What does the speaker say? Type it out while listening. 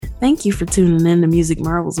Thank you for tuning in to Music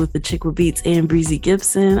Marvels with the Chick with Beats and Breezy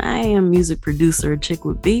Gibson. I am music producer at Chick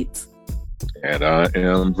with Beats. And I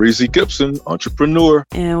am Breezy Gibson, entrepreneur.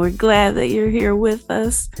 And we're glad that you're here with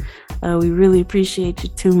us. We really appreciate you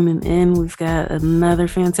tuning in. We've got another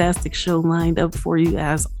fantastic show lined up for you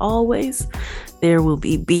as always. There will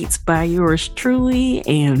be beats by yours truly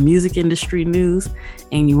and music industry news.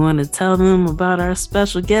 And you want to tell them about our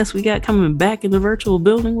special guest we got coming back in the virtual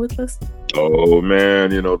building with us? Oh man,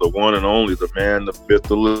 the one and only, the man, the myth,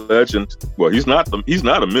 the legend. Well, he's not a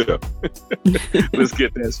myth. Let's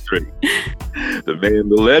get that straight. The man,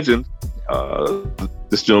 the legend.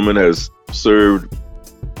 This gentleman has served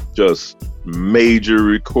just major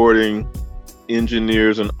recording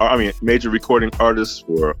engineers and major recording artists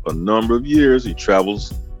for a number of years. He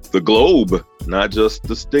travels the globe, not just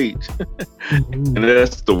the state. Mm-hmm. And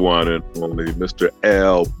that's the one and only Mr.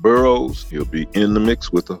 Al Burroughs. He'll be in the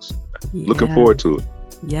mix with us. Yeah. Looking forward to it.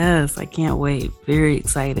 Yes, I can't wait. Very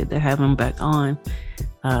excited to have him back on.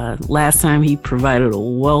 Last time he provided a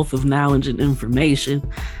wealth of knowledge and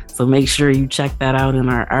information. So make sure you check that out in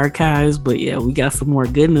our archives. But yeah, we got some more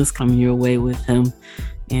goodness coming your way with him.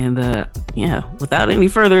 And without any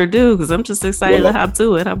further ado, because I'm just excited to hop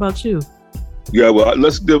to it. How about you? Yeah, well,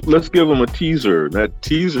 let's give him a teaser. That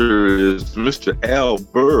teaser is Mr. Al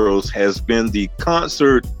Burroughs has been the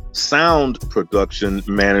concert sound production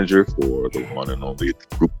manager for the one and only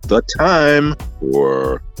group The Time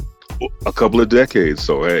for a couple of decades.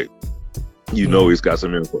 So hey, he's got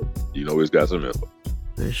some info.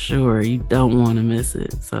 For sure. You don't want to miss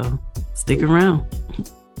it. So stick around.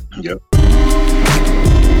 Yep.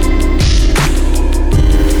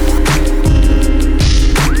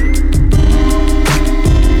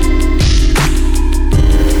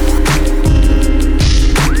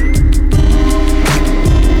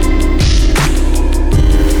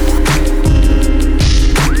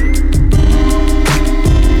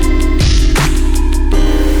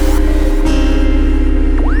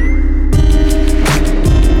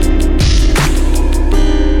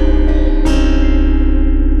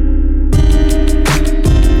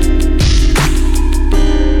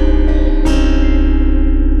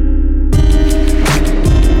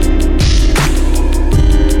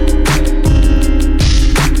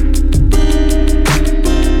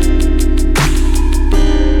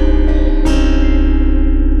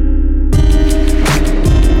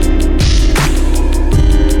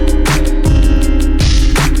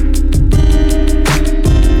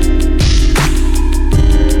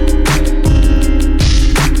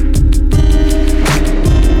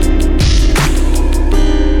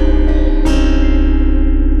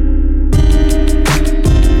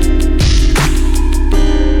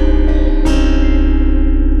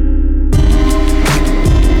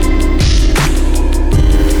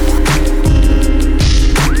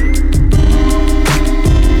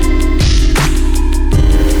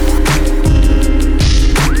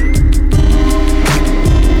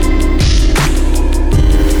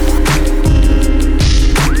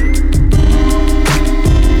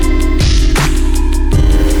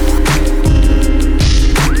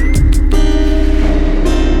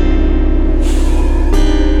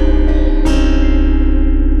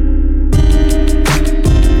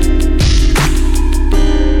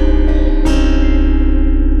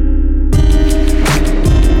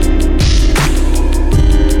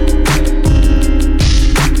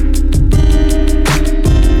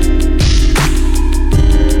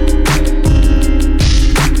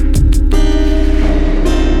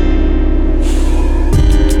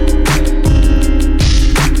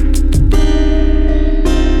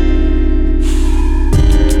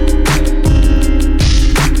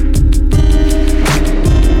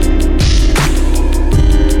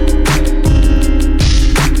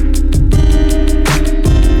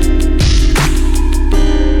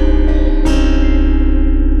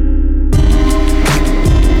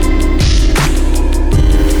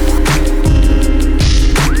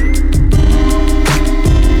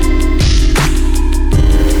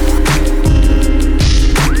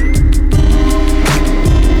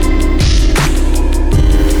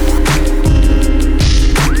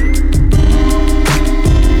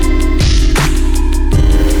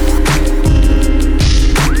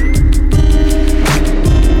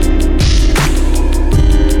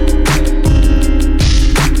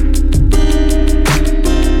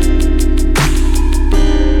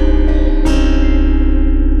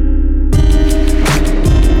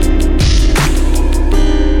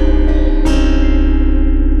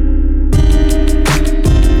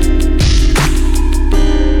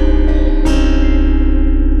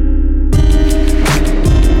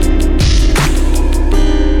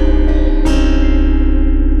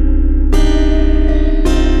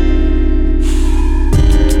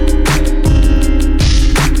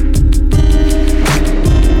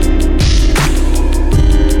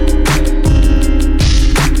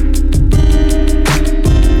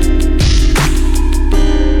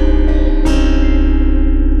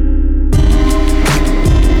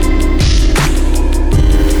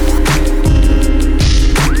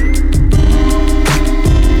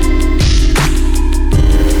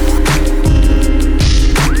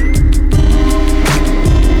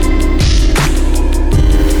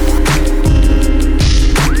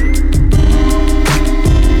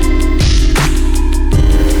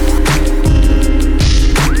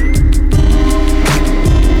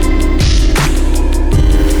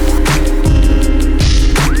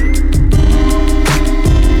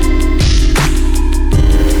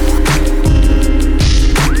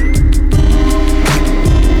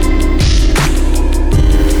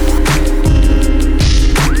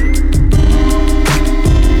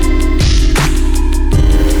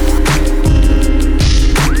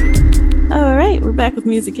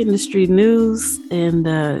 music industry news and,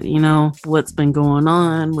 what's been going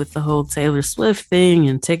on with the whole Taylor Swift thing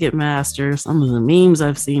and Ticketmaster. Some of the memes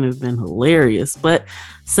I've seen have been hilarious, but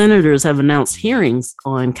senators have announced hearings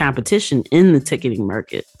on competition in the ticketing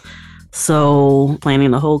market. So,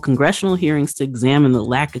 planning to hold congressional hearings to examine the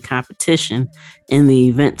lack of competition in the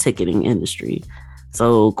event ticketing industry.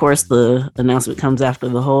 So, of course, the announcement comes after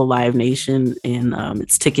the whole Live Nation and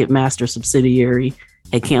its Ticketmaster subsidiary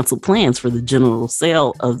had canceled plans for the general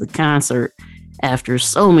sale of the concert after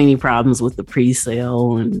so many problems with the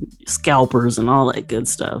pre-sale and scalpers and all that good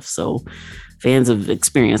stuff. So, fans have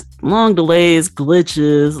experienced long delays,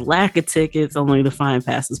 glitches, lack of tickets, only to find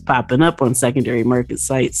passes popping up on secondary market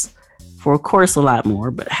sites for, of course, a lot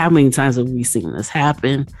more. But how many times have we seen this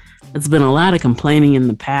happen? It's been a lot of complaining in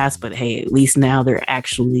the past, but hey, at least now they're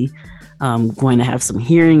actually going to have some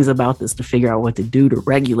hearings about this to figure out what to do to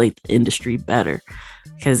regulate the industry better.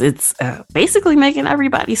 Because it's basically making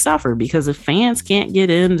everybody suffer, because if fans can't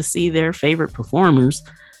get in to see their favorite performers,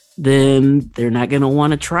 then they're not going to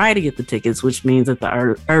want to try to get the tickets, which means that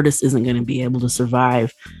the artist isn't going to be able to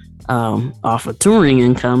survive off of touring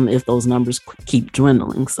income if those numbers keep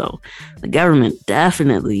dwindling. So the government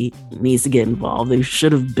definitely needs to get involved. They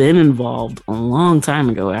should have been involved a long time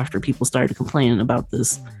ago after people started complaining about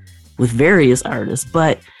this with various artists.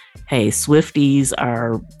 But hey, Swifties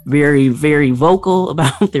are very, very vocal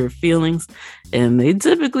about their feelings, and they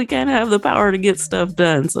typically kind of have the power to get stuff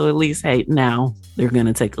done. So at least, hey, now they're going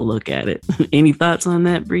to take a look at it. Any thoughts on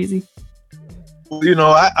that, Breezy?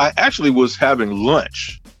 I actually was having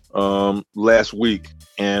lunch last week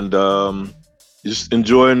and just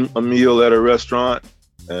enjoying a meal at a restaurant,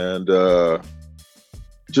 and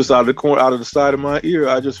just out of the side of my ear,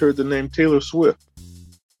 I just heard the name Taylor Swift.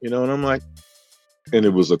 And I'm like, and it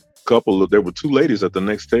was there were two ladies at the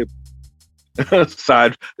next table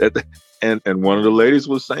side and one of the ladies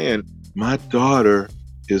was saying, my daughter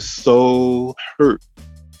is so hurt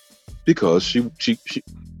because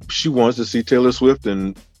she wants to see Taylor Swift,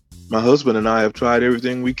 and my husband and I have tried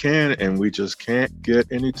everything we can, and we just can't get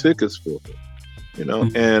any tickets for her,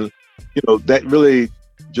 Mm-hmm. And, that really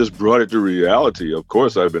just brought it to reality. Of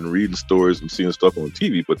course, I've been reading stories and seeing stuff on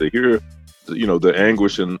TV, but to hear, the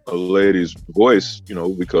anguish in a lady's voice,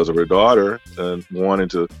 because of her daughter and wanting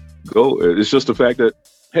to go, it's just the fact that,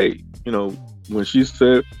 hey, when she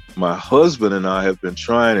said, my husband and I have been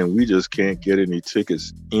trying and we just can't get any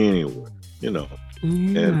tickets anywhere,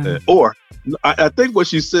 Yeah. Or I think what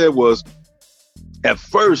she said was, at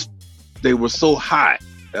first they were so high.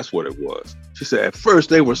 That's what it was. She said, at first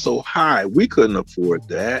they were so high, we couldn't afford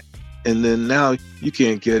that. And then now you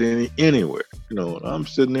can't get anywhere. I'm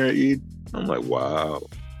sitting there eating. I'm like, wow.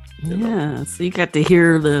 So you got to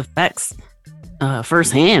hear the effects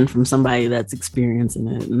firsthand from somebody that's experiencing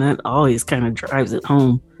it. And that always kind of drives it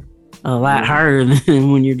home a lot harder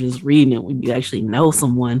than when you're just reading it, when you actually know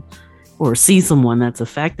someone or see someone that's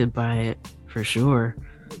affected by it, for sure.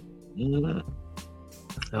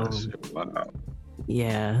 So, wow.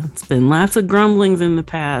 Yeah, it's been lots of grumblings in the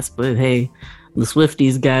past, but hey, the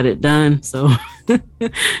Swifties got it done. So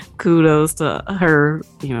kudos to her,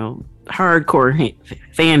 hardcore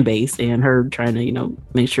fan base, and her trying to,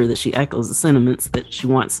 make sure that she echoes the sentiments that she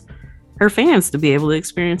wants her fans to be able to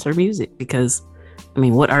experience her music. Because,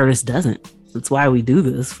 what artist doesn't? That's why we do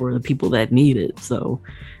this, for the people that need it. So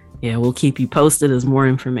yeah, we'll keep you posted as more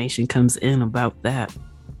information comes in about that.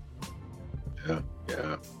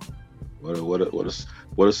 Yeah.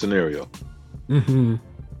 What a scenario. Mm-hmm.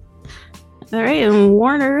 All right, and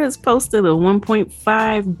Warner has posted a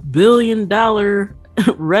 $1.5 billion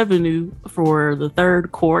revenue for the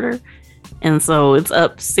third quarter, and so it's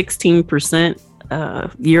up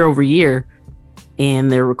 16% year over year.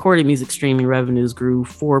 And their recorded music streaming revenues grew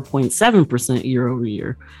 4.7% year over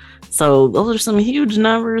year. So those are some huge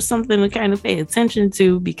numbers, something to kind of pay attention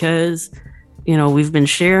to, because, we've been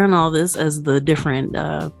sharing all this as the different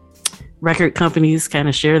record companies kind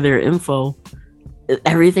of share their info.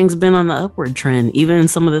 Everything's been on the upward trend. Even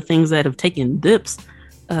some of the things that have taken dips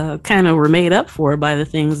kind of were made up for by the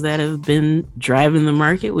things that have been driving the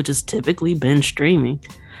market, which has typically been streaming.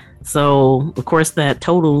 So, of course, that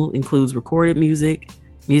total includes recorded music,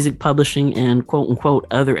 music publishing, and quote unquote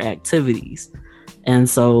other activities. And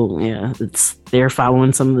so, yeah, they're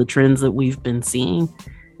following some of the trends that we've been seeing.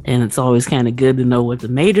 And it's always kind of good to know what the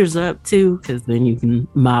majors are up to, because then you can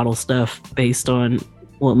model stuff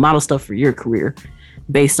model stuff for your career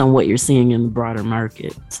based on what you're seeing in the broader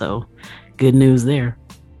market. So good news there.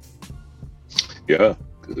 Yeah,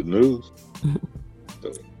 good news.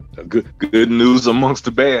 Good news amongst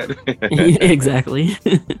the bad. Exactly.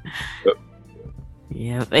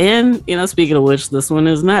 Yeah, and speaking of which, this one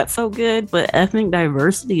is not so good, but ethnic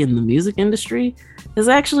diversity in the music industry has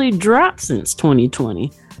actually dropped since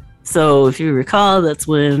 2020. So if you recall, that's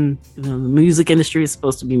when the music industry is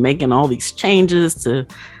supposed to be making all these changes to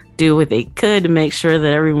do what they could to make sure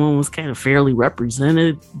that everyone was kind of fairly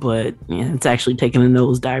represented, but it's actually taken a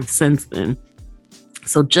nosedive since then.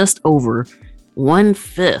 So just over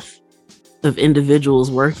 1/5 of individuals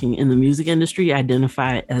working in the music industry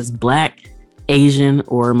identify as Black, Asian,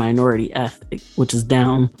 or minority ethnic, which is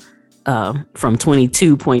down from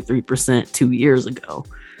 22.3% 2 years ago.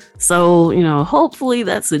 So, hopefully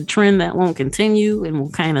that's a trend that won't continue and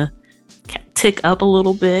will kind of tick up a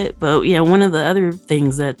little bit. But yeah, one of the other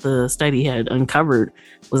things that the study had uncovered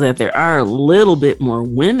was that there are a little bit more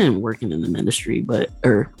women working in the industry, but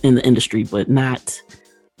not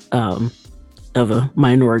of a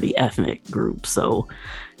minority ethnic group. So,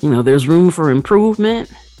 there's room for improvement.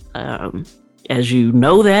 As you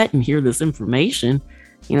know that and hear this information,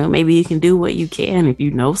 maybe you can do what you can. If you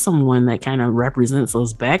know someone that kind of represents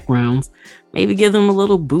those backgrounds, maybe give them a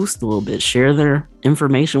little boost a little bit. Share their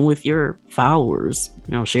information with your followers,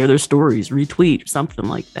 share their stories, retweet, something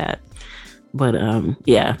like that. But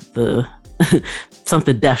the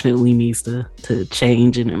something definitely needs to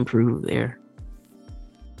change and improve there.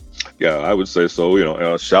 Yeah, I would say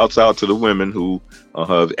so. Shouts out to the women who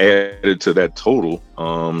have added to that total.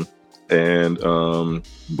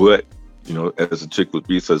 But as the chick with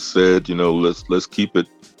beats has said, let's keep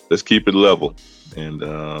it level and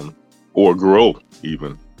or grow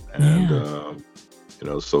even. And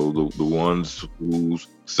so the ones whose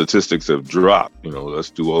statistics have dropped, let's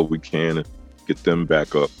do all we can to get them back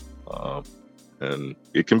up. And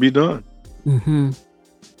it can be done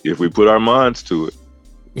if we put our minds to it.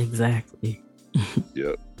 Exactly.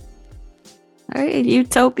 Yep. All right,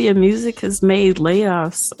 Utopia Music has made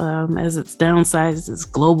layoffs as it's downsized its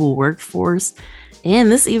global workforce. And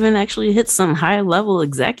this even actually hit some high-level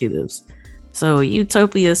executives. So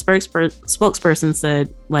Utopia spokesperson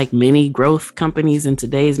said, like many growth companies in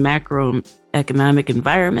today's macroeconomic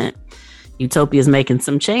environment, Utopia is making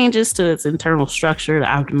some changes to its internal structure to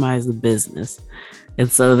optimize the business. And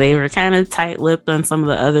so they were kind of tight-lipped on some of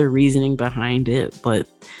the other reasoning behind it. But,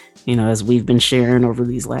 as we've been sharing over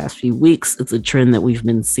these last few weeks, it's a trend that we've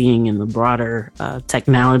been seeing in the broader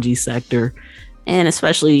technology sector. And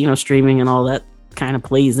especially, streaming and all that kind of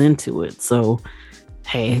plays into it. So,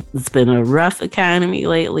 hey, it's been a rough economy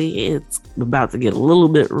lately. It's about to get a little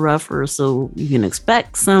bit rougher. So you can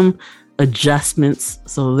expect some adjustments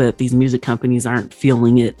so that these music companies aren't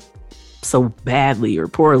feeling it so badly or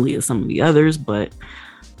poorly as some of the others. But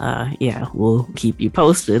we'll keep you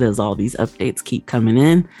posted as all these updates keep coming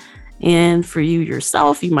in. And for you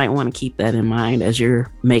yourself, you might want to keep that in mind as you're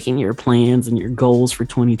making your plans and your goals for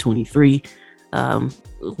 2023,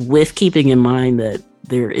 with keeping in mind that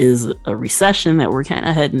there is a recession that we're kind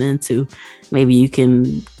of heading into. Maybe you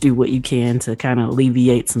can do what you can to kind of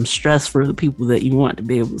alleviate some stress for the people that you want to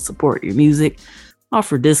be able to support your music.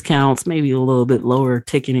 Offer discounts, maybe a little bit lower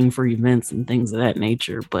ticketing for events and things of that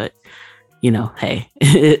nature. But, hey,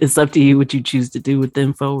 it's up to you what you choose to do with the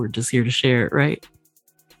info. We're just here to share it, right?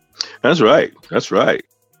 That's right.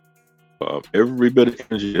 Every bit of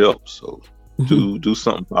energy helps. So do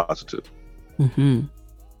something positive. Mm-hmm.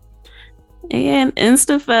 And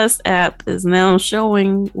InstaFest app is now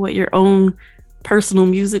showing what your own personal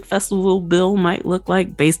music festival bill might look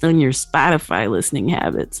like based on your Spotify listening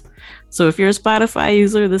habits. So if you're a Spotify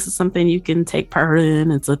user, this is something you can take part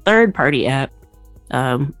in. It's a third-party app.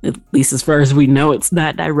 At least as far as we know, it's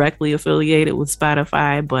not directly affiliated with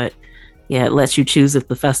Spotify, but yeah, it lets you choose if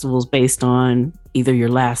the festival is based on either your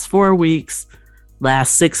last 4 weeks,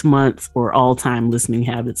 last 6 months, or all-time listening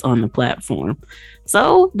habits on the platform.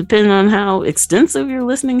 So depending on how extensive your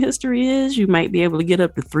listening history is, you might be able to get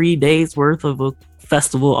up to 3 days worth of a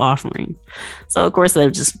festival offering. So of course,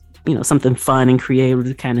 that's just, something fun and creative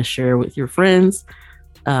to kind of share with your friends.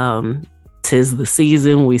 Tis the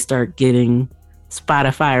season. We start getting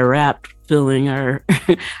Spotify Wrapped filling our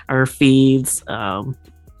our feeds.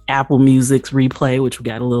 Apple Music's replay, which we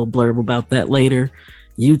got a little blurb about that later.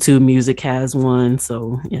 YouTube Music has one.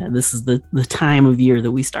 So yeah, this is the time of year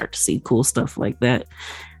that we start to see cool stuff like that.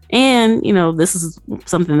 And, this is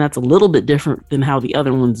something that's a little bit different than how the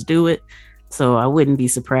other ones do it. So I wouldn't be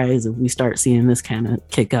surprised if we start seeing this kind of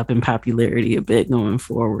kick up in popularity a bit going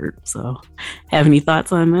forward. So have any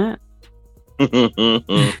thoughts on that?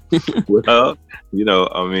 Well,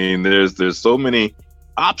 there's so many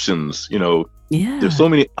options, Yeah. There's so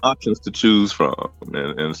many options to choose from.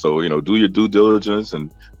 And so, do your due diligence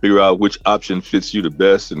and figure out which option fits you the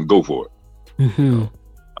best and go for it. Mm-hmm.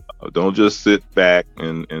 Don't just sit back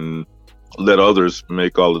and let others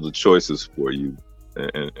make all of the choices for you.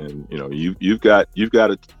 And you know, you've got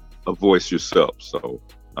a voice yourself. So,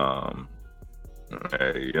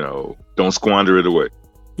 you know, don't squander it away.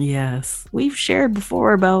 Yes, we've shared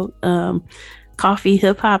before about coffee,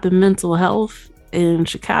 hip hop, and mental health in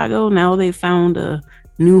Chicago. Now they found a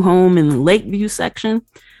new home in the Lakeview section.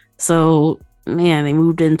 So, man, they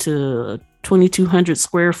moved into a 2,200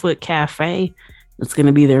 square foot cafe. It's going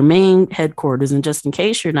to be their main headquarters. And just in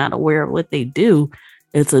case you're not aware of what they do,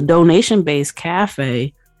 it's a donation-based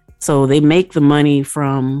cafe. So they make the money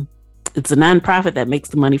from, it's a nonprofit that makes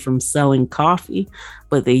the money from selling coffee,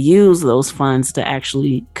 but they use those funds to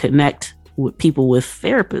actually connect with people with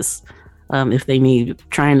therapists if they need,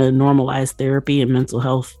 trying to normalize therapy and mental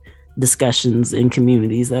health discussions in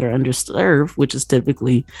communities that are underserved, which is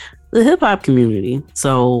typically the hip hop community.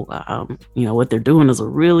 So, you know, what they're doing is a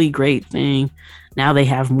really great thing. Now they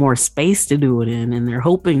have more space to do it in, and they're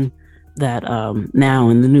hoping that now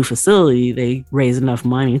in the new facility, they raise enough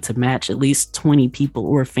money to match at least 20 people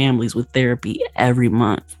or families with therapy every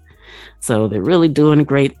month. So they're really doing a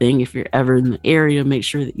great thing. If you're ever in the area, make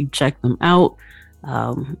sure that you check them out.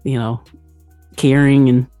 You know, caring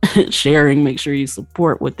and sharing, make sure you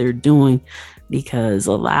support what they're doing, because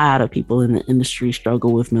a lot of people in the industry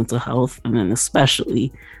struggle with mental health, and then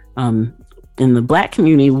especially in the Black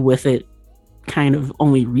community, with it kind of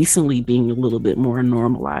only recently being a little bit more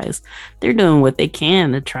normalized. They're doing what they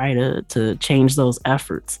can to try to change those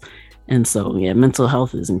efforts. And so, yeah, mental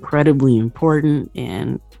health is incredibly important,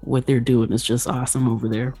 and what they're doing is just awesome over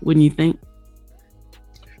there. Wouldn't you think?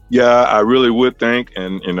 Yeah, I really would think.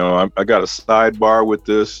 And, you know, I got a sidebar with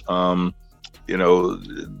this. You know,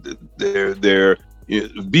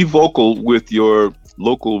 be vocal with your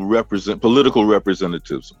local political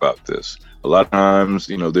representatives about this. A lot of times,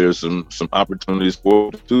 you know, there's some opportunities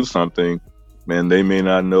for to do something, and they may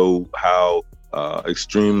not know how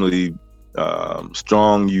extremely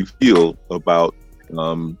strong you feel about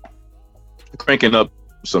cranking up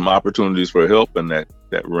some opportunities for help in that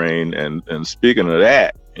reign. And speaking of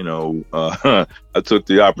that, you know, I took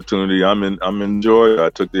the opportunity. I'm in Georgia. I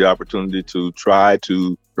took the opportunity to try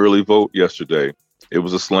to early vote yesterday. It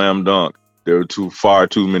was a slam dunk. There were far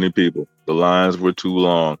too many people. The lines were too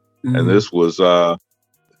long. Mm-hmm. And this was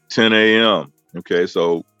 10 a.m. Okay,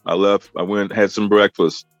 so I left. I went, had some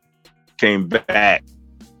breakfast, came back.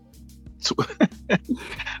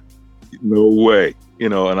 No way, you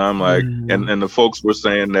know. And I'm like, and the folks were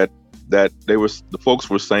saying that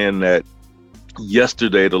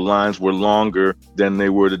yesterday the lines were longer than they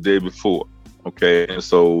were the day before. Okay, and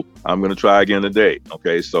so I'm gonna try again today.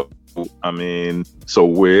 Okay, so I mean, so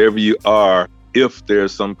wherever you are, if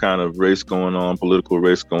there's some kind of race going on, political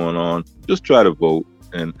race going on, just try to vote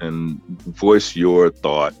and voice your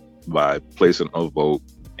thought by placing a vote,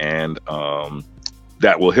 and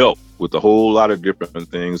that will help with a whole lot of different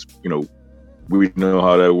things. You know, we know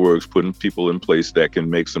how that works, putting people in place that can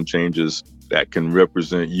make some changes that can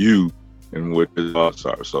represent you and what your thoughts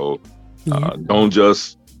are. So don't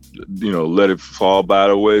just, you know, let it fall by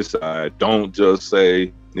the wayside. Don't just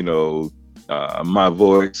say, you know, my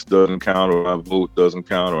voice doesn't count, or my vote doesn't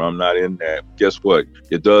count, or I'm not in that. Guess what?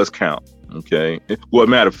 It does count. Okay. Well,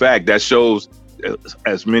 matter of fact, that shows,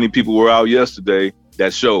 as many people were out yesterday,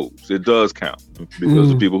 that shows it does count, because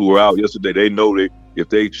the people who were out yesterday, they know that if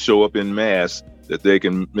they show up in mass, that they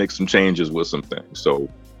can make some changes with some things. So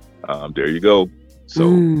there you go.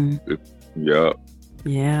 So yeah.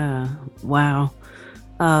 Wow.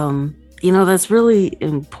 You know, that's really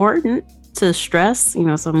important to stress, you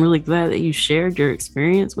know, so I'm really glad that you shared your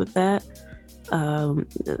experience with that,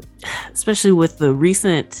 especially with the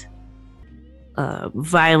recent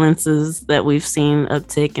violences that we've seen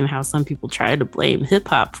uptick, and how some people try to blame hip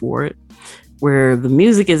hop for it, where the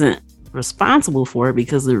music isn't responsible for it,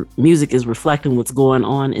 because the music is reflecting what's going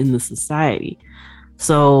on in the society.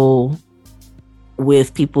 So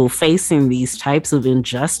with people facing these types of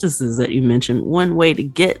injustices that you mentioned, one way to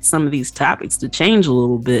get some of these topics to change a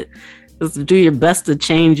little bit is to do your best to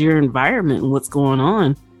change your environment and what's going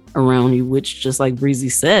on around you, which, just like Breezy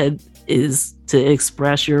said, is to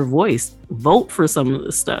express your voice. Vote for some of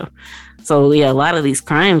this stuff. So yeah, a lot of these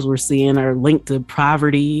crimes we're seeing are linked to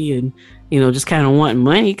poverty and, you know, just kind of wanting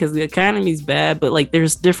money because the economy's bad. But like,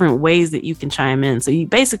 there's different ways that you can chime in. So you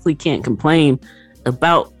basically can't complain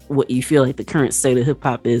about what you feel like the current state of hip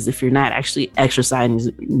hop is if you're not actually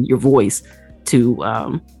exercising your voice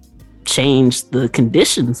to change the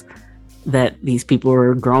conditions that these people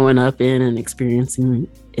are growing up in and experiencing,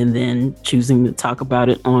 and then choosing to talk about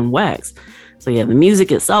it on wax. So yeah, the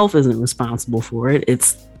music itself isn't responsible for it.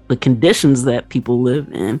 It's the conditions that people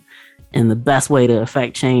live in. And the best way to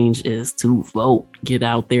affect change is to vote, get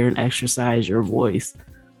out there and exercise your voice.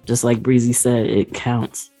 Just like Breezy said, it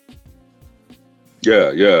counts. Yeah,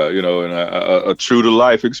 and a true to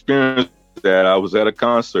life experience that I was at a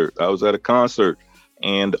concert.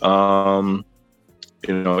 And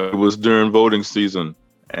it was during voting season,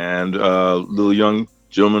 and little young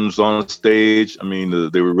gentleman was on the stage. I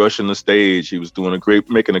mean, they were rushing the stage. He was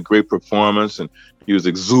making a great performance, and he was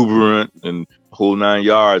exuberant and whole 9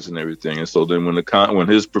 yards and everything. And so then when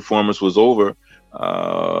his performance was over,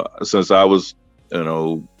 since I was,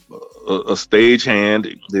 a stage hand,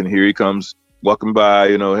 then here he comes walking by,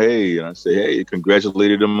 hey, and I say, hey,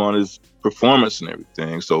 congratulated him on his performance and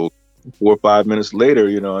everything. So 4 or 5 minutes later,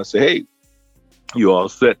 I say, hey, you all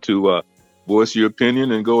set to voice your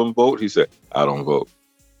opinion and go and vote? He said, I don't vote.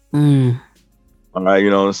 All right,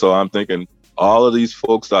 and so I'm thinking all of these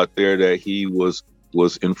folks out there that he was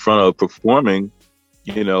in front of performing,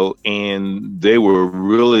 and they were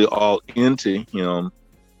really all into him,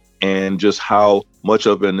 and just how much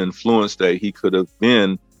of an influence that he could have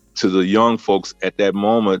been to the young folks at that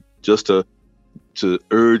moment, just to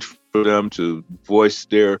urge for them to voice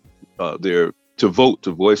to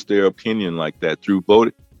voice their opinion like that through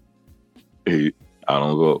voting. Hey, I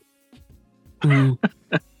don't vote. I'm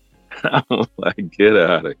like, get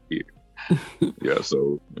out of here. Yeah,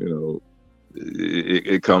 so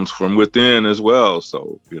it comes from within as well.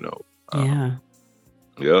 So yeah.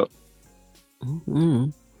 Mm-hmm.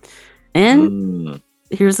 And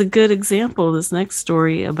here's a good example of this next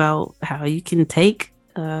story about how you can take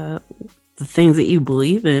the things that you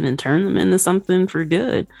believe in and turn them into something for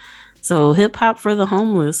good. So Hip Hop for the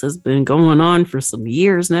Homeless has been going on for some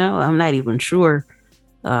years now. I'm not even sure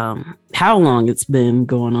how long it's been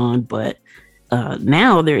going on, but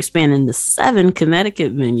now they're expanding to 7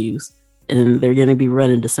 Connecticut venues, and they're going to be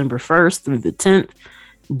running December 1st through the 10th.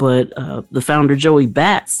 But the founder, Joey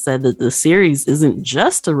Batts, said that the series isn't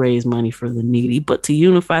just to raise money for the needy, but to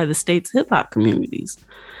unify the state's hip hop communities.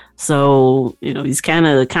 So, he's kind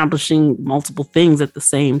of accomplishing multiple things at the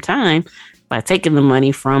same time by taking the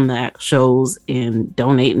money from the shows and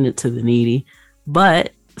donating it to the needy.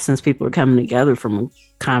 But since people are coming together from a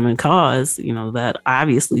common cause, that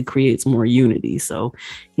obviously creates more unity. So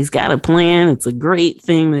he's got a plan. It's a great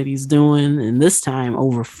thing that he's doing. And this time,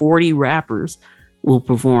 over 40 rappers will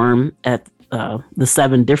perform at the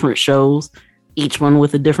 7 different shows, each one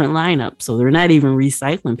with a different lineup. So they're not even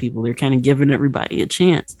recycling people. They're kind of giving everybody a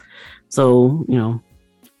chance. So,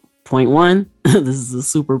 point 1, this is a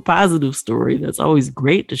super positive story that's always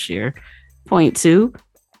great to share. Point 2,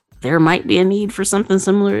 there might be a need for something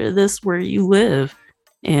similar to this where you live.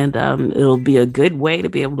 And it'll be a good way to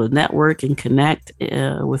be able to network and connect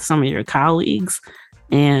with some of your colleagues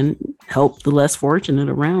and help the less fortunate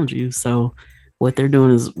around you. So what they're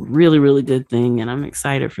doing is really, really good thing, and I'm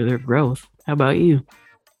excited for their growth. How about you?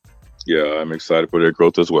 Yeah, I'm excited for their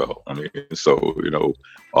growth as well. I mean, so,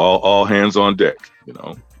 all hands on deck,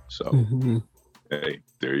 So, Hey,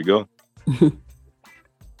 there you go. All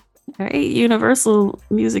right. Universal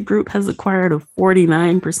Music Group has acquired a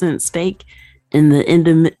 49% stake in the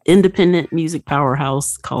independent music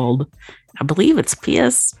powerhouse called, I believe it's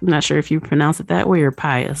PS. I'm not sure if you pronounce it that way or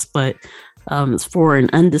Pius, but it's for an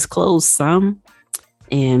undisclosed sum.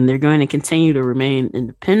 And they're going to continue to remain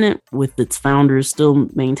independent, with its founders still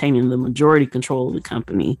maintaining the majority control of the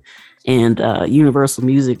company. And Universal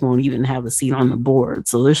Music won't even have a seat on the board.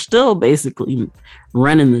 So they're still basically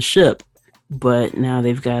running the ship, but now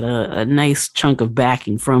they've got a nice chunk of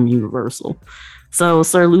backing from Universal. So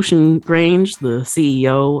Sir Lucian Grange, the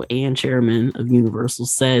CEO and chairman of Universal,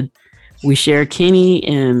 said, "We share Kenny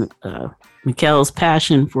and Mikkel's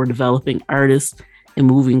passion for developing artists and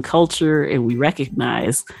moving culture, and we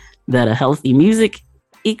recognize that a healthy music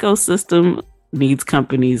ecosystem needs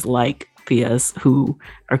companies like PS who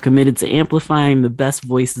are committed to amplifying the best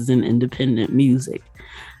voices in independent music."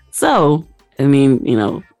 So, I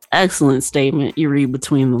mean, excellent statement. You read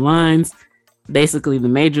between the lines. Basically, the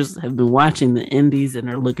majors have been watching the indies and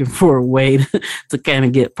are looking for a way to kind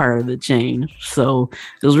of get part of the change. So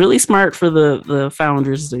it was really smart for the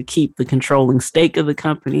founders to keep the controlling stake of the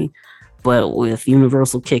company, but with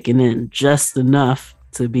Universal kicking in just enough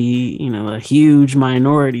to be, a huge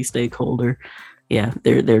minority stakeholder. Yeah,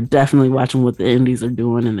 they're definitely watching what the indies are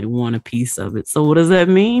doing, and they want a piece of it. So what does that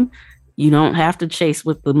mean? You don't have to chase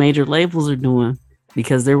what the major labels are doing,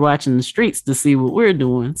 because they're watching the streets to see what we're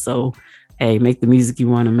doing. So, hey, make the music you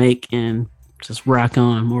want to make and just rock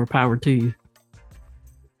on. More power to you.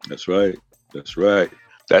 That's right.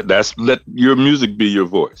 That's let your music be your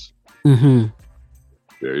voice. Mm-hmm.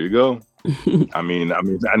 There you go. I mean,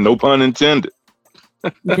 no pun intended.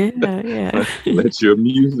 Yeah. Let your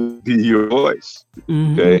music be your voice.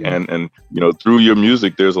 Mm-hmm. Okay. And through your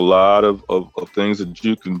music, there's a lot of things that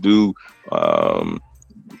you can do,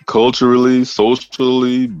 culturally,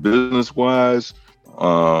 socially, business wise.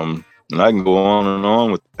 And I can go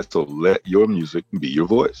on with that. So let your music be your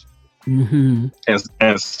voice. Mm-hmm.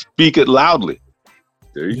 And speak it loudly.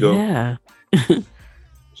 There you go. Yeah.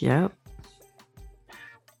 Yep.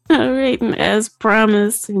 All right. And as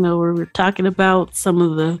promised, we're talking about some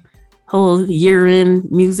of the whole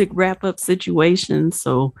year-end music wrap-up situation.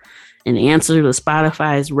 So in answer to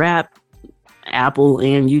Spotify's Wrap, Apple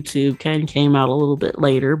and YouTube kind of came out a little bit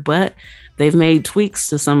later, but they've made tweaks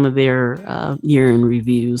to some of their year-end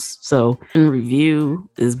reviews. So in review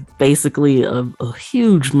is basically a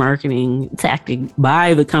huge marketing tactic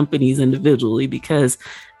by the companies individually, because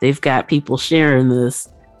they've got people sharing this.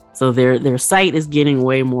 So their site is getting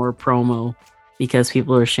way more promo because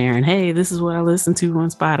people are sharing, hey, this is what I listen to on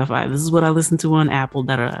Spotify. This is what I listen to on Apple,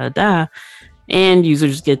 And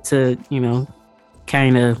users get to,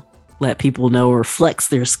 kind of let people know or flex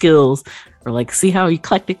their skills or like see how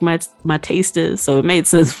eclectic my taste is. So it made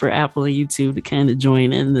sense for Apple and YouTube to kind of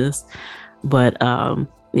join in this. But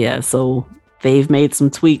so they've made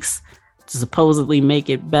some tweaks to supposedly make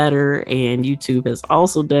it better, and YouTube has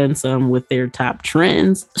also done some with their top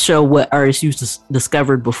trends, show what artists you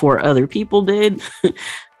discovered before other people did,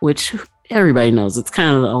 which everybody knows it's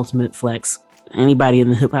kind of the ultimate flex. Anybody in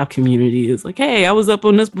the hip hop community is like, hey, I was up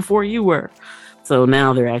on this before you were. So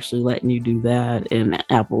now they're actually letting you do that, and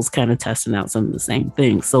Apple's kind of testing out some of the same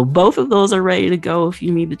things. So both of those are ready to go if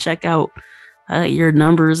you need to check out your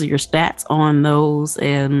numbers or your stats on those.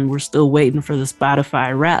 And we're still waiting for the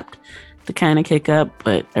Spotify Wrapped to kind of kick up,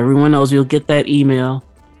 but everyone knows you'll get that email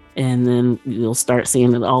and then you'll start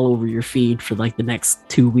seeing it all over your feed for like the next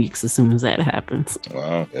 2 weeks as soon as that happens.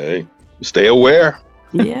 Wow. Hey, stay aware.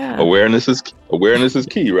 Yeah. Awareness is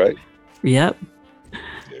key, right? Yep.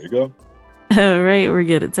 There you go. All right, we're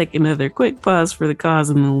going to take another quick pause for the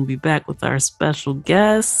cause, and then we'll be back with our special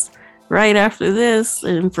guests right after this.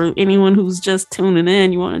 And for anyone who's just tuning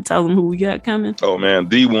in, you want to tell them who we got coming? Oh, man,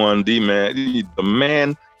 the one, the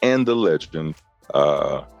man and the legend,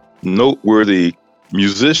 noteworthy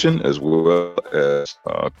musician as well as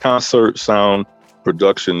concert sound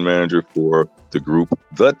production manager for the group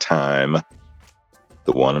The Time,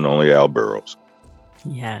 the one and only Al Burroughs.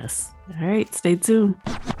 Yes. All right, stay tuned.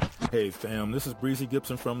 Hey fam, this is Breezy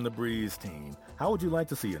Gibson from the Breeze team. How would you like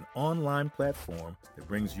to see an online platform that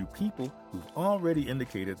brings you people who've already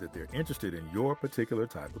indicated that they're interested in your particular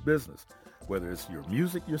type of business? Whether it's your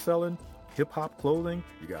music you're selling, hip-hop clothing,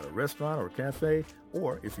 you got a restaurant or a cafe,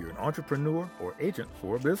 or if you're an entrepreneur or agent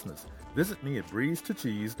for a business. Visit me at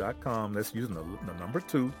breeze2cheese.com. That's using the number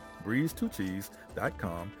 2,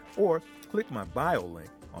 breeze2cheese.com, or click my bio link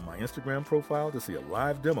on my Instagram profile to see a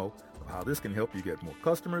live demo of how this can help you get more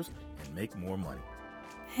customers and make more money.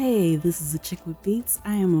 Hey, this is A Chick with Beats.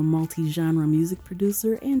 I am a multi-genre music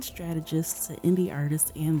producer and strategist to indie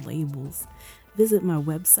artists and labels. Visit my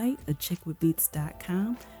website,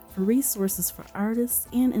 achickwithbeats.com, for resources for artists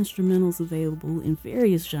and instrumentals available in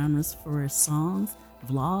various genres for songs,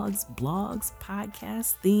 vlogs, blogs,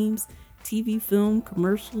 podcasts, themes, TV, film,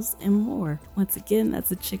 commercials, and more. Once again,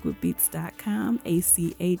 that's achickwithbeats.com,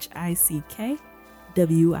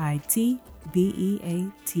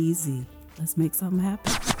 ACHICKWITBEATZ. Let's make something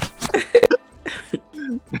happen.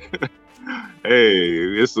 Hey,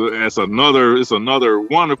 it's another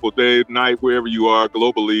wonderful day, night, wherever you are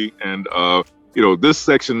globally, and this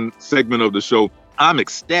segment of the show, I'm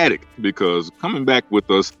ecstatic because coming back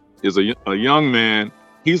with us is a young man.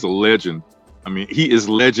 He's a legend. I mean, he is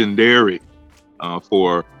legendary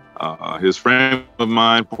for his frame of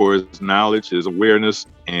mind, for his knowledge, his awareness,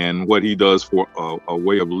 and what he does for a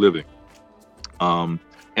way of living.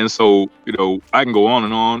 And so, I can go on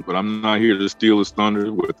and on, but I'm not here to steal his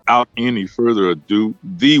thunder. Without any further ado,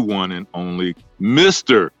 the one and only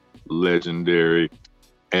Mr. Legendary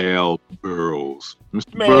Al Burroughs.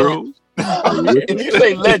 Mr. Man. Burroughs? If you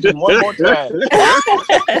say legend one more time,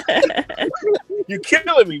 you're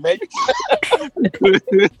killing me, man.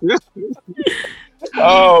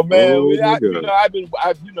 Oh man, I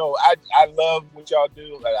love what y'all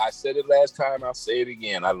do. Like I said it last time, I'll say it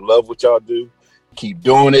again. I love what y'all do. Keep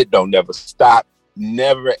doing it. Don't never stop.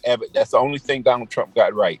 Never ever. That's the only thing Donald Trump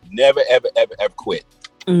got right. Never ever ever ever quit.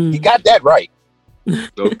 He got that right.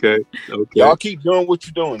 Okay. Y'all keep doing what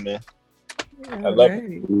you're doing, man. I love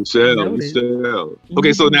it. We shall.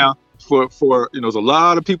 Okay, so now for there's a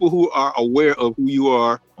lot of people who are aware of who you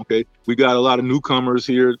are. Okay, we got a lot of newcomers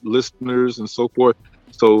here, listeners, and so forth.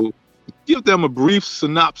 So give them a brief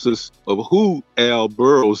synopsis of who Al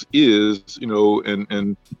Burroughs is,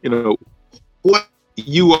 and what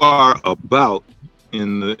you are about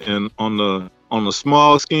on the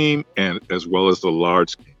small scheme and as well as the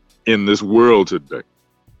large scheme in this world today.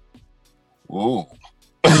 Ooh.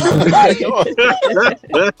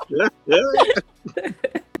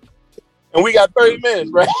 And we got 30 minutes,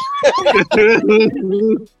 right?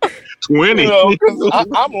 20.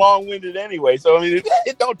 I'm long-winded anyway, so I mean,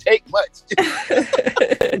 it don't take much.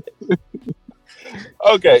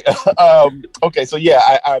 Okay. Okay. So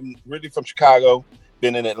yeah, I'm really from Chicago.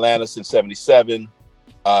 Been in Atlanta since '77.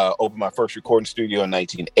 Opened my first recording studio in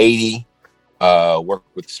 1980.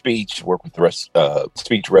 Worked with speech. Worked with the rest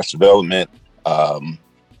development.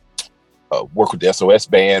 Worked with the SOS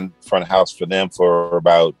band, front of house for them for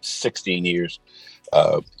about 16 years.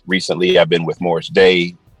 Recently, I've been with Morris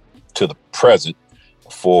Day to the present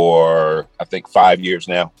for I think 5 years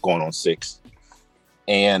now, going on 6,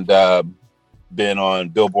 and been on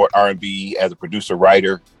Billboard R&B as a producer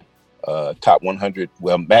writer, top 100.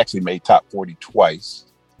 Well, actually made top 40 twice,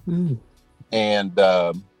 and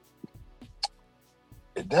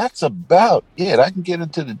that's about it. I can get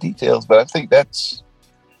into the details, but I think that's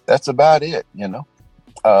about it. I mean,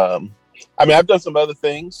 I've done some other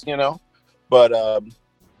things, but I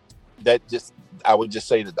would just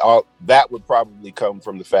say that all that would probably come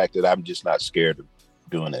from the fact that I'm just not scared of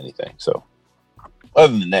doing anything. So,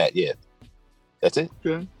 other than that, yeah. That's it.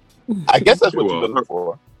 Okay. I guess that's what you're looking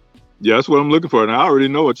for. Yeah, that's what I'm looking for. And I already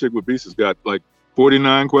know a chick with beats has got like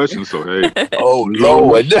 49 questions. So hey. Oh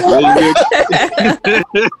Lord. Just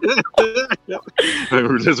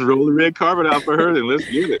roll the red carpet out for her and let's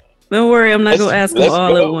get it. Don't worry, I'm not gonna ask them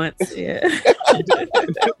all at once. Yeah.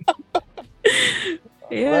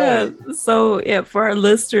 Yeah. Right. So yeah, for our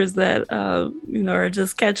listeners that are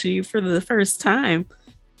just catching you for the first time.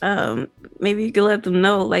 Maybe you could let them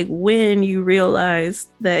know, like, when you realized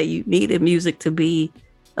that you needed music to be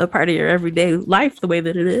a part of your everyday life the way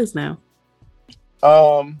that it is now.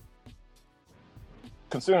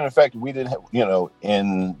 Considering the fact that we didn't have,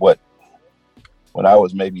 when I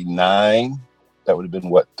was maybe 9, that would have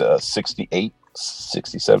been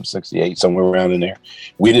 67, 68, somewhere around in there.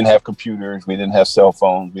 We didn't have computers. We didn't have cell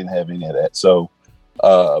phones. We didn't have any of that. So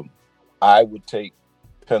I would take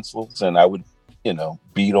pencils and I would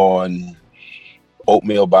beat on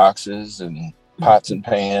oatmeal boxes and pots and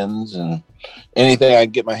pans and anything I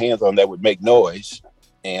could get my hands on that would make noise.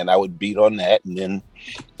 And I would beat on that. And then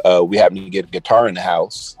we happened to get a guitar in the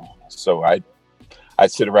house. So I'd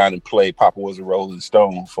sit around and play Papa Was a Rolling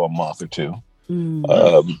Stone for a month or two. And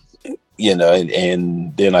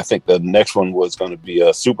then I think the next one was going to be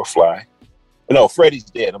Superfly. No, Freddie's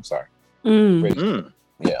Dead. I'm sorry.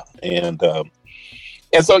 Yeah. And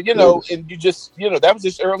so, and you just, that was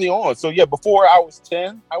just early on. So yeah, before I was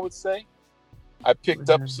 10, I would say, I picked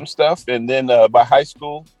up some stuff. And then by high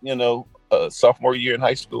school, sophomore year in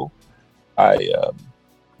high school, I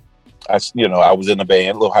was in a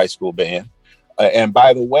band, a little high school band. And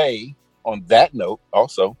by the way, on that note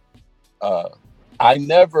also, I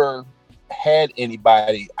never had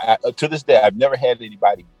anybody, to this day, I've never had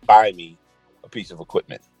anybody buy me a piece of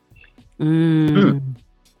equipment.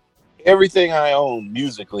 Everything I own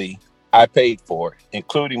musically, I paid for,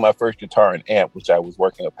 including my first guitar and amp, which I was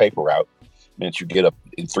working a paper route. Meant you get up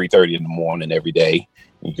at 3:30 in the morning every day,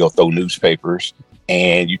 and you go throw newspapers,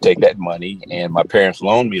 and you take that money. And my parents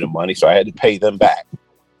loaned me the money, so I had to pay them back.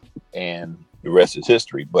 And the rest is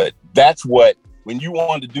history. But that's what, when you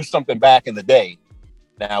wanted to do something back in the day.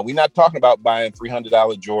 Now, we're not talking about buying $300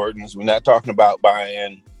 Jordans. We're not talking about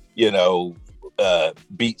buying,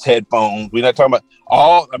 Beats headphones. We're not talking about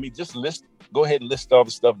just go ahead and list all the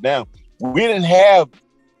stuff down. We didn't have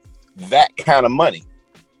that kind of money,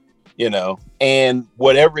 and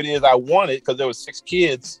whatever it is I wanted, because there was 6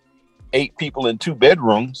 kids, 8 people in 2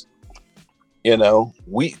 bedrooms, you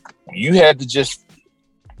had to just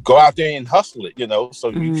go out there and hustle it, so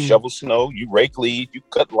you shovel snow, you rake leaves, you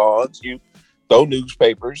cut lawns, you throw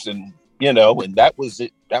newspapers, and that was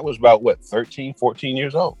it. That was about 13, 14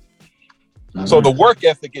 years old. So the work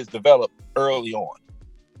ethic is developed early on.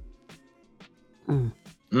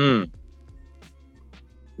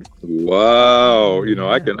 Wow.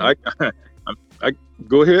 I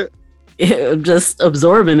go ahead. Yeah, just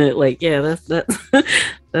absorbing it. Like, yeah, that's that's a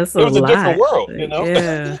lot. It was a different world,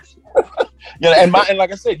 Yeah. And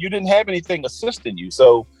like I said, you didn't have anything assisting you.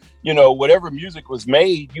 So, whatever music was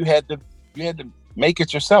made, you had to make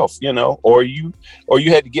it yourself, or you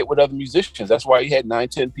had to get with other musicians. That's why you had 9,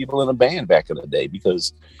 10 people in a band back in the day,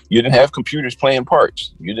 because you didn't have computers playing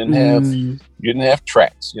parts. You didn't have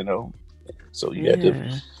tracks, so you had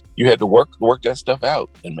to you had to work that stuff out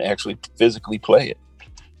and actually physically play it.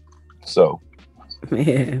 So,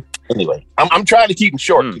 Man. Anyway, I'm trying to keep them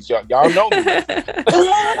short because y'all know me.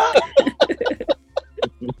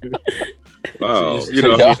 Wow,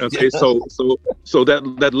 okay, so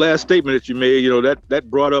that last statement that you made, that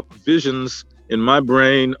brought up visions in my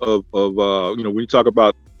brain of when you talk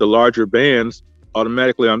about the larger bands,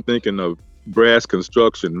 automatically I'm thinking of brass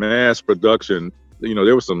construction, mass production.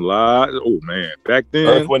 There was some back then.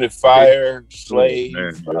 Earth, Wind and Fire, Slave,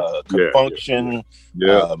 Confunction.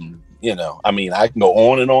 Yeah. I mean, I can go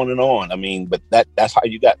on and on and on. I mean, but that's how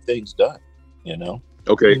you got things done,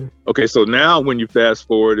 Okay. So now when you fast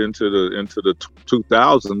forward into the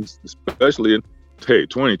 2000s, especially in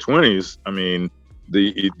 2020s, I mean,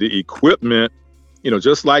 the equipment,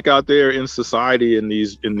 just like out there in society in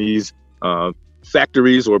these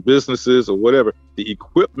factories or businesses or whatever, the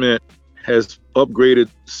equipment has upgraded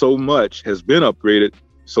so much, has been upgraded.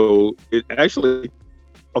 So it actually,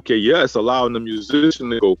 it's allowing the musician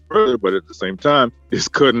to go further, but at the same time, it's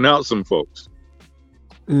cutting out some folks.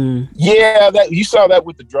 Yeah, that you saw that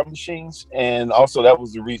with the drum machines, and also that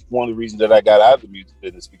was one of the reasons that I got out of the music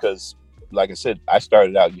business, because, like I said, I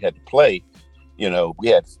started out, you had to play.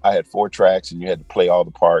 I had 4 tracks, and you had to play all the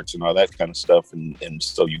parts and all that kind of stuff, and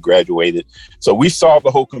so you graduated. So we saw the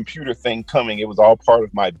whole computer thing coming. It was all part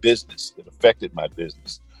of my business. It affected my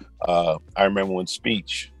business. I remember when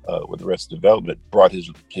Speech with Arrested Development brought his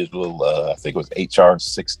little I think it was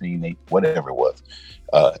HR-16, whatever it was,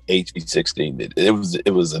 HB16.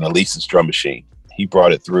 It was an Elisa's drum machine. He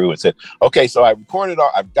brought it through and said, "Okay, so I recorded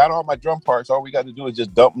all. I've got all my drum parts. All we got to do is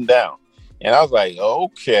just dump them down." And I was like,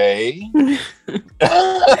 "Okay."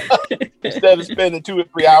 Instead of spending 2 or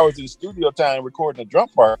 3 hours in studio time recording a drum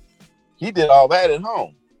part, he did all that at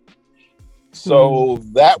home. So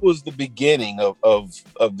that was the beginning of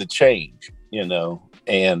the change, and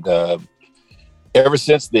ever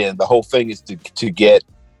since then, the whole thing is to get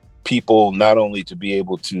people not only to be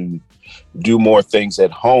able to do more things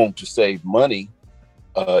at home to save money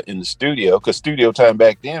in the studio, because studio time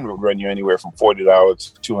back then would run you anywhere from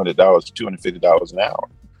 $40 to $200 to $250 an hour.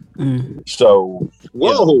 So,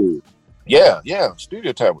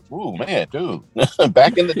 studio time was, ooh, man, dude,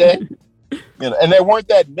 back in the day, and there weren't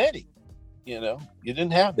that many. You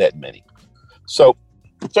didn't have that many. So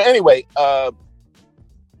anyway, the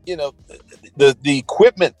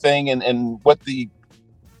equipment thing and what the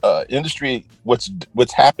industry,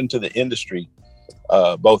 what's happened to the industry,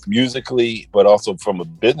 both musically, but also from a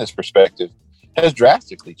business perspective, has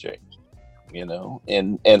drastically changed,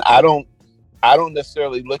 and I don't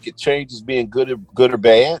necessarily look at change as being good or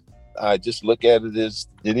bad. I just look at it as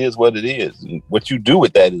it is what it is. And what you do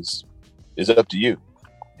with that is up to you.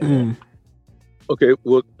 Okay,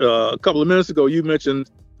 well, a couple of minutes ago, you mentioned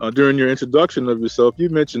during your introduction of yourself, you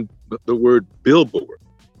mentioned the word billboard.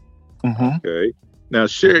 Okay, now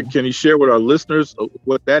can you share with our listeners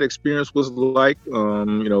what that experience was like?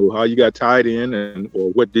 How you got tied in, or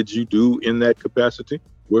what did you do in that capacity?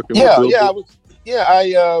 Working with billboard?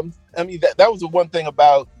 I mean, that was the one thing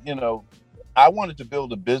about, I wanted to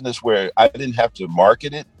build a business where I didn't have to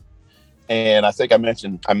market it. And I think I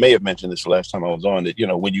may have mentioned this the last time I was on, that,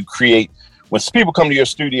 when people come to your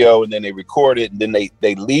studio and then they record it and then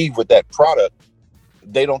they leave with that product,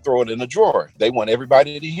 they don't throw it in a drawer. They want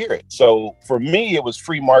everybody to hear it. So for me, it was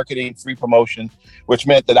free marketing, free promotion, which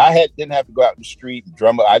meant that I didn't have to go out in the street and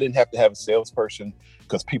drum. I didn't have to have a salesperson,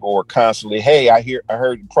 because people were constantly, "Hey, I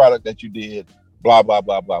heard the product that you did, blah, blah,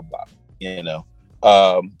 blah, blah, blah,"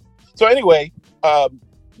 So anyway,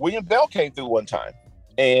 William Bell came through one time,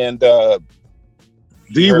 and the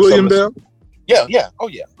William Bell? Yeah. Oh,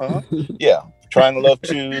 yeah. Yeah. Trying to Love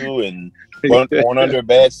Too, and Born Under a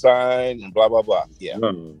Bad Sign, and blah, blah, blah. Yeah.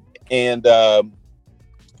 And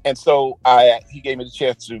so he gave me the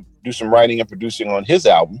chance to do some writing and producing on his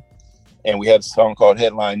album. And we had a song called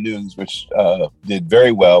Headline News, which did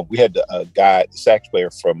very well. We had a guy, the sax player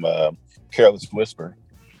from Careless Whisper.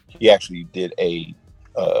 He actually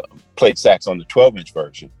played sax on the 12-inch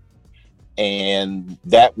version. And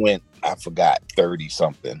that went, I forgot, 30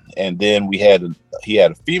 something. And then he had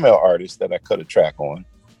a female artist that I cut a track on,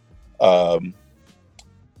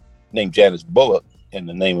 named Janice Bullock, and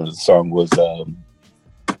the name of the song was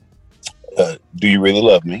 "Do You Really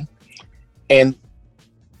Love Me?" And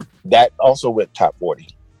that also went top 40.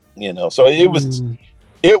 So it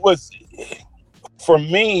was for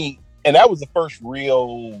me, and that was the first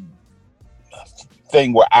real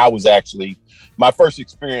thing where I was actually, my first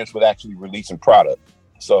experience with actually releasing product.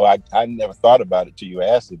 So I never thought about it till you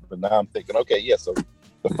asked it, but now I'm thinking, okay, yeah. So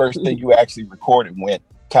the first thing you actually recorded went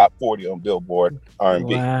top 40 on Billboard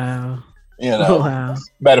R&B. Wow. You know, Wow.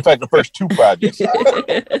 matter of fact, the first two projects. Yeah,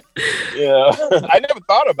 I never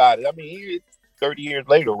thought about it. I mean, 30 years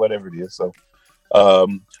later, whatever it is. So,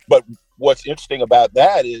 but what's interesting about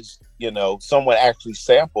that is, you know, someone actually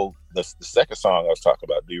sampled the second song I was talking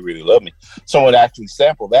about, "Do You Really Love Me?" Someone actually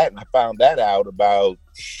sampled that, and I found that out about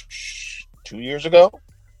 2 years ago.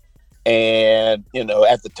 And, you know,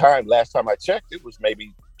 at the time, last time I checked, it was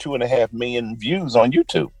maybe 2.5 million views on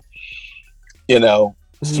YouTube, you know,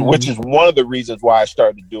 which is one of the reasons why I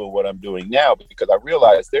started doing what I'm doing now, because I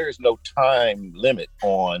realized there is no time limit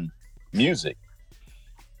on music.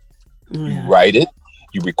 You write it,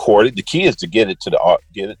 you record it. The key is to get it to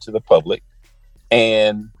the public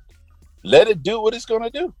and let it do what it's going to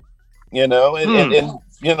do, you know, and,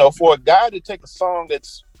 you know, for a guy to take a song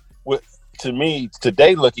that's to me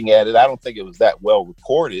today, looking at it, I don't think it was that well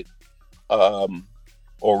recorded,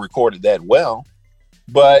 or recorded that well,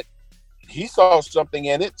 but he saw something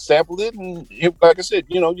in it, sampled it, and like I said,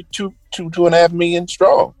 you know, 2.5 million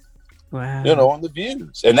strong. Wow. You know, on the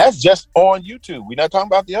views, and that's just on YouTube. We're not talking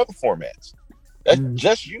about the other formats. That's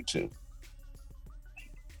just YouTube.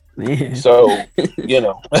 Man. So, you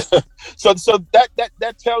know, so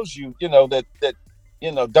that tells you, you know, that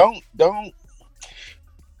you know, don't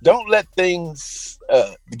let things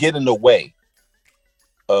get in the way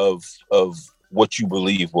of what you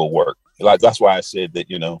believe will work. Like, that's why I said that,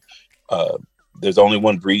 you know, there's only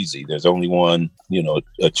one Breezy. There's only one, you know,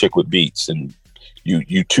 a chick with beats, and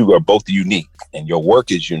you two are both unique, and your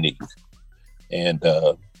work is unique. And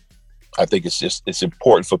I think it's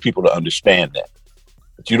important for people to understand that.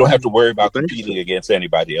 But you don't have to worry about competing against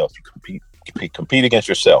anybody else. You compete against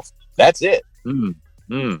yourself. That's it.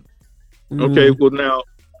 Okay, well now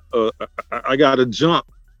I got to jump.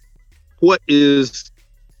 What has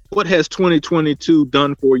 2022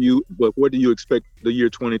 done for you? But what do you expect the year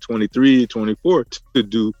 2023, 24 to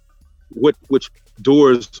do? Which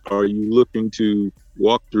doors are you looking to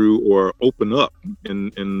walk through or open up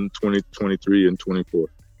in 2023 and 24?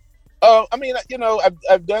 I mean, you know,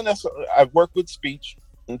 I've done this. I've worked with speech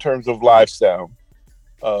in terms of live sound.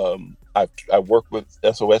 I've worked with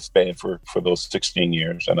SOS Band for those 16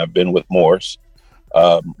 years, and I've been with Morris.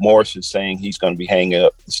 Morris is saying he's going to be hanging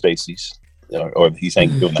up the Stacy's, or he's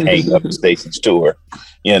doing the hanging up the Stacy's tour,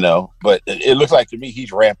 you know. But it looks like to me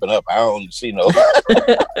he's ramping up. I don't see no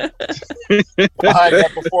behind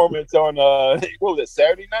that performance on what was it,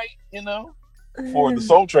 Saturday night, you know, for the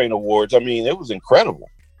Soul Train Awards. I mean, it was incredible,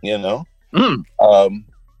 you know.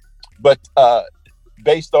 But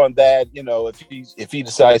based on that, you know, if he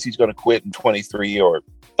decides he's going to quit in 23 or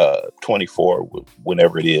 24,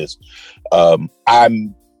 whenever it is,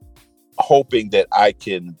 I'm hoping that I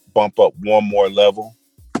can bump up one more level.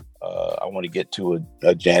 I want to get to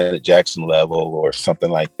a Janet Jackson level or something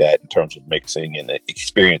like that in terms of mixing and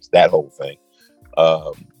experience that whole thing.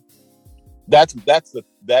 That's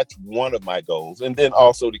one of my goals, and then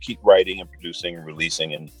also to keep writing and producing and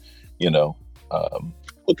releasing, and you know.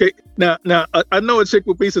 Okay, now I know a chick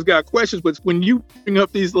with beats has got questions, but when you bring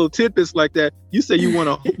up these little tidbits like that, you say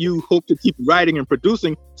you hope to keep writing and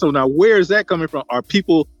producing. So now, where is that coming from? Are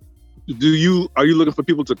you looking for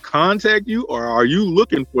people to contact you, or are you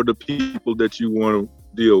looking for the people that you want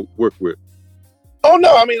to work with? Oh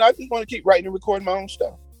no, I mean, I just want to keep writing and recording my own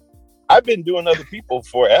stuff. I've been doing other people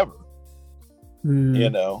forever. You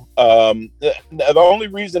know, the only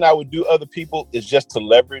reason I would do other people is just to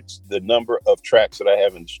leverage the number of tracks that I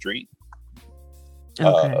have in the street,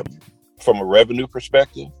 from a revenue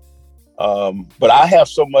perspective. But I have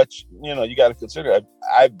so much, you know, you got to consider.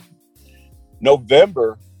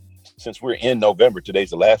 November, since we're in November, today's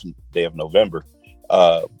the last day of November.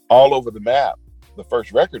 All Over the Map, the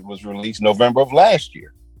first record was released November of last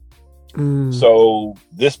year. So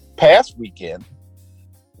this past weekend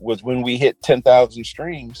was when we hit 10,000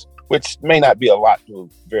 streams, which may not be a lot to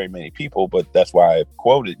very many people, but that's why I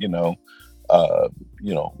quoted, a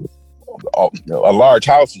large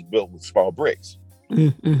house is built with small bricks.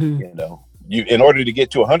 You know, in order to get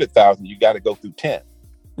to 100,000, you got to go through 10.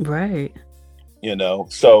 Right. You know,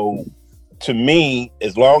 so to me,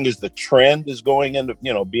 as long as the trend is going into,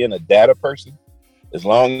 you know, being a data person, as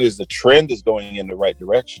long as the trend is going in the right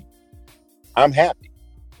direction, I'm happy.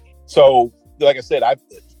 So, like I said, I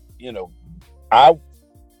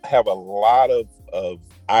have a lot of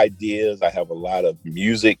ideas. I have a lot of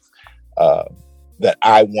music that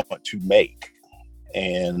I want to make,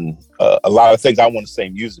 and a lot of things I want to say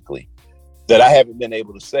musically that I haven't been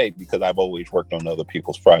able to say because I've always worked on other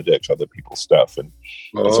people's projects, other people's stuff, and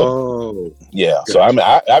so, yeah. Gotcha. So I mean,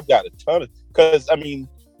 I've got a ton of, because I mean,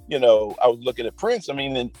 you know, I was looking at Prince. I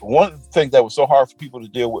mean, and one of the things that was so hard for people to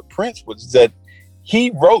deal with Prince was that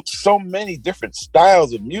he wrote so many different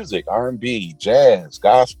styles of music: R&B, jazz,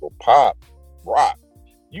 gospel, pop, rock,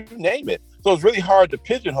 you name it. So it's really hard to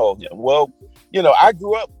pigeonhole him. Well, you know, I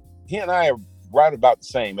grew up, he and I are right about the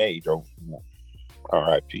same age, or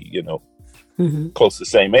RIP, you know, close to the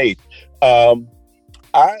same age.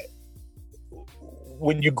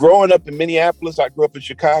 When you're growing up in Minneapolis, I grew up in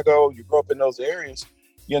Chicago, you grow up in those areas,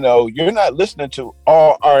 you know, you're not listening to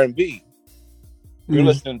all R&B. You're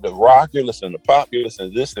listening to rock, you're listening to pop, you're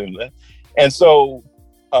listening to this and that. And so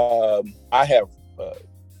I have,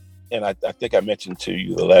 and I think I mentioned to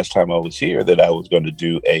you the last time I was here that I was going to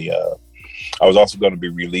do I was also going to be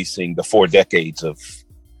releasing the 4 decades of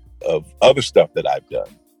other stuff that I've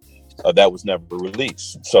done that was never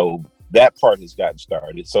released. So that part has gotten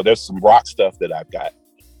started. So there's some rock stuff that I've got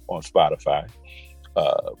on Spotify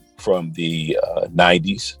from the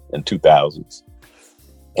 90s and 2000s.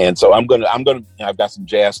 And so I've got some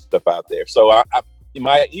jazz stuff out there. So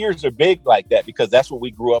my ears are big like that because that's what we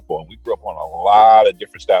grew up on. We grew up on a lot of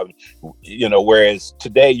different styles, you know, whereas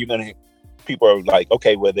today people are like,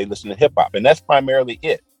 okay, well, they listen to hip hop, and that's primarily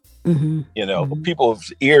it. You know,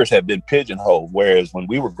 people's ears have been pigeonholed, whereas when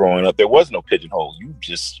we were growing up, there was no pigeonhole.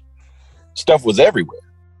 Stuff was everywhere.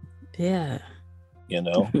 Yeah. You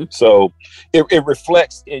know, so it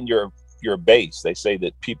reflects in your base. They say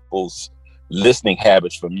that people's listening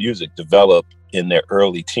habits for music develop in their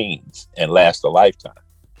early teens and last a lifetime.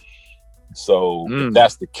 So if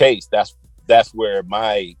that's the case, that's where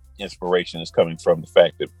my inspiration is coming from. The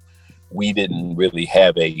fact that we didn't really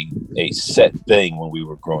have a set thing when we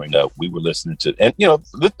were growing up. We were listening to, and you know,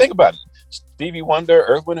 think about it. Stevie Wonder,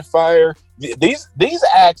 Earth, Wind and Fire. These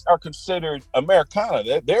acts are considered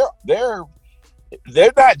Americana.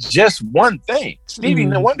 They're not just one thing. Stevie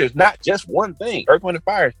Wonder is not just one thing. Earth, Wind and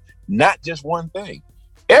Fire is not just one thing.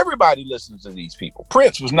 Everybody listens to these people.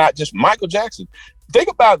 Prince was not just Michael Jackson. Think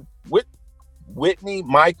about Whitney,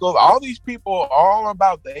 Michael, all these people all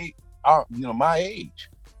about my age.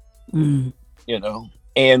 You know,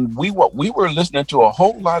 and we were listening to a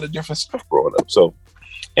whole lot of different stuff growing up. So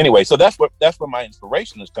anyway, so that's where my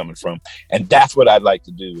inspiration is coming from, and that's what I'd like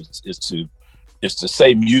to do is to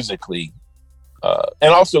say musically,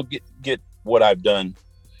 and also get what I've done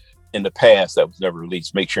in the past that was never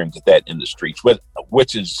released, make sure and get that in the streets,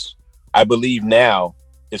 which is, I believe now,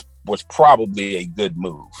 was probably a good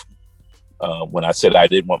move. When I said I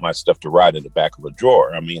didn't want my stuff to ride in the back of a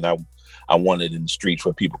drawer, I mean, I want it in the streets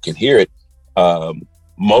where people can hear it.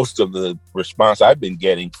 Most of the response I've been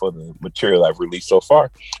getting for the material I've released so far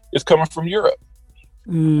is coming from Europe.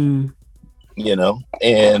 You know,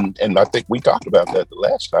 and I think we talked about that the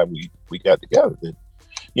last time we got together, that,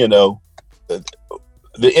 you know,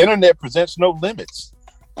 the internet presents no limits.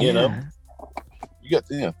 You know, you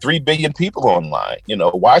got 3 billion people online. You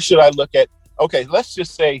know, why should I look at, okay, let's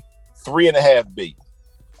just say 3.5 billion.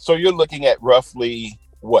 So you're looking at roughly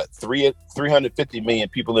 350 million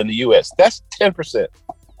people in the U.S. That's 10%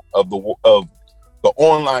 of the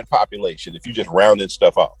online population. If you just rounded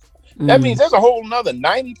stuff off, that means there's a whole nother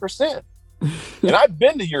 90%. And I've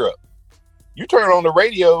been to Europe. You turn on the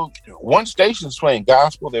radio, one station's playing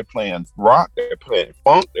gospel, they're playing rock, they're playing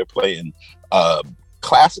funk, they're playing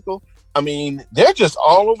classical. I mean, they're just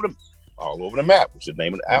all over the map, which is the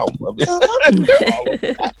name of the album. They're all over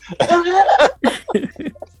the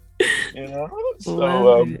map. You know,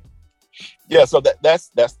 so yeah, so that's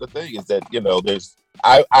the thing, is that, you know,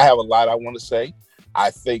 I have a lot I want to say.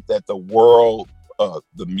 I think that the world,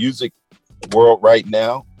 the music world right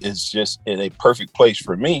now is just in a perfect place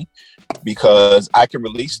for me, because I can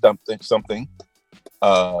release something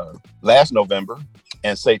last November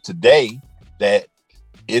and say today that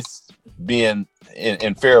it's being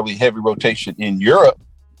in fairly heavy rotation in Europe,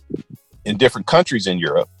 in different countries in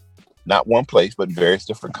Europe, not one place, but in various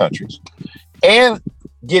different countries, and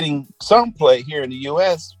getting some play here in the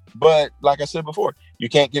US. But like I said before, you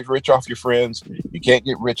can't get rich off your friends. You can't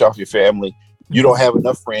get rich off your family. You don't have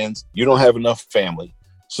enough friends. You don't have enough family.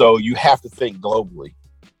 So you have to think globally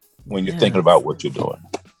when you're thinking about what you're doing.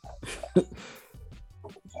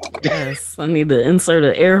 Yes, I need to insert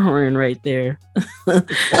an air horn right there.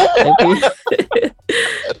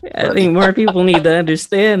 I think more people need to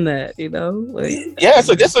understand that, you know. Like, yeah,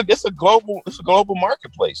 so it's a global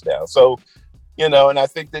marketplace now. So, you know, and I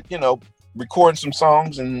think that, you know, recording some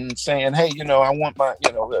songs and saying, hey, you know, I want my,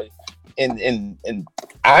 you know, and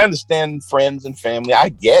I understand friends and family, I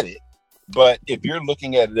get it. But if you're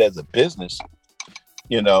looking at it as a business,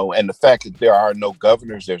 you know, and the fact that there are no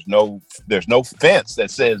governors, there's no fence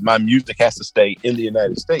that says my music has to stay in the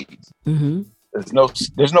United States. There's no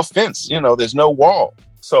fence, you know, there's no wall.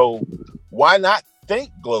 So why not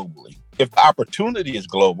think globally? if the opportunity is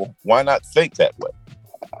global, why not think that way?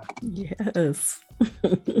 Yes.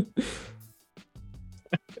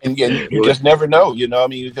 And again, you just never know, you know what I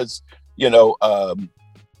mean? Because, you know,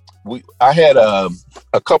 I had a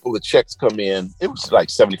couple of checks come in. It was like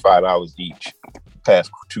 $75 each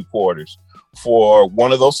past 2 quarters for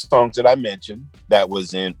one of those songs that I mentioned that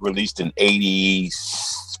was released in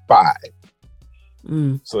 85.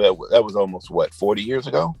 So that was almost what, 40 years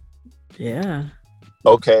ago? Yeah.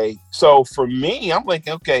 Okay. So for me, I'm like,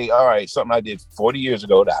 okay, all right, something I did 40 years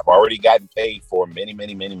ago that I've already gotten paid for many,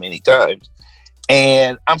 many, many, many times.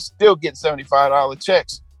 And I'm still getting $75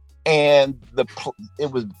 checks. And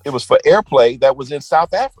it was for airplay that was in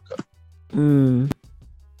South Africa.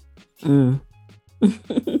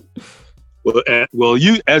 Well,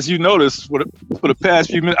 you, as you notice, for the past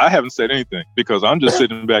few minutes, I haven't said anything because I'm just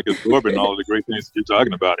sitting back absorbing all of the great things that you're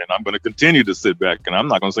talking about, and I'm going to continue to sit back, and I'm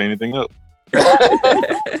not going to say anything else.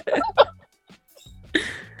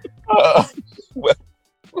 Well,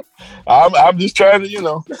 I'm just trying to, you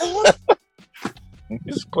know,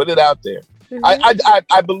 just put it out there.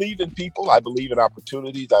 I believe in people. I believe in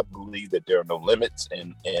opportunities. I believe that there are no limits,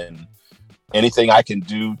 and anything I can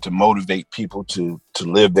do to motivate people to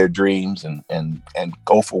live their dreams and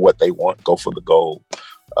go for what they want, go for the goal.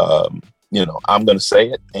 You know, I'm going to say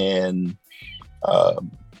it. And I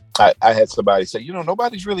had somebody say, you know,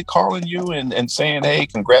 nobody's really calling you and saying, hey,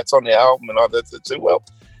 congrats on the album and all that. I said, well,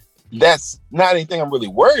 that's not anything I'm really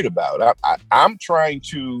worried about. I'm trying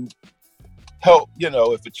to help, you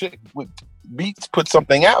know, if a chick with Beats put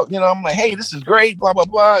something out, you know, I'm like, hey, this is great, blah, blah,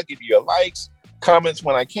 blah. Give you your likes, comments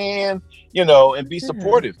when I can, you know, and be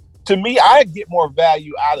supportive. To me, I get more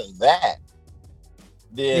value out of that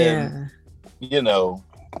than, you know,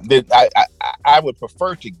 that I would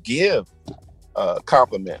prefer to give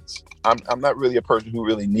compliments. I'm not really a person who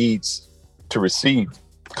really needs to receive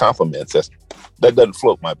compliments. That doesn't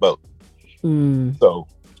float my boat. So,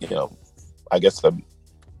 you know, I guess I'm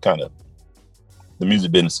kind of, the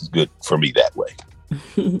music business is good for me that way.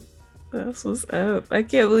 That's what's up. I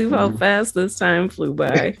can't believe how fast this time flew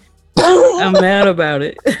by. I'm mad about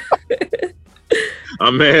it.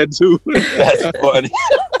 I'm mad too. That's funny.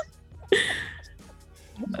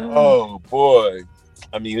 Oh boy.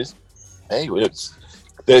 I mean, there's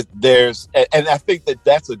and I think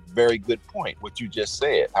that's a very good point, what you just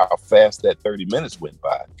said, how fast that 30 minutes went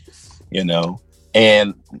by, you know.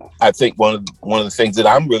 And I think one of the things that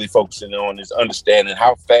I'm really focusing on is understanding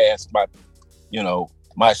how fast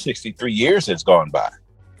my 63 years has gone by.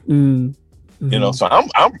 You know, so I'm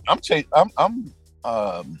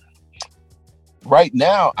right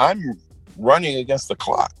now I'm running against the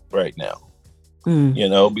clock right now. You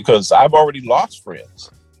know, because I've already lost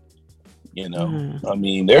friends. You know, I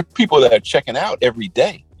mean, there are people that are checking out every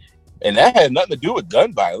day. And that had nothing to do with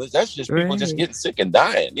gun violence. That's just people just getting sick and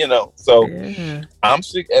dying, you know. So I'm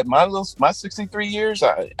sick at my 63 years.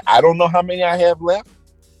 I don't know how many I have left.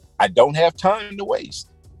 I don't have time to waste,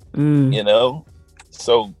 you know.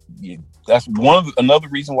 So that's another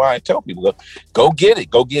reason why I tell people, go get it.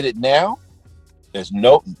 Go get it now. There's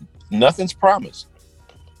nothing's promised.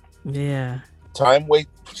 Yeah. Time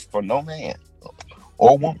waits for no man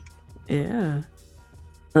or woman. Yeah.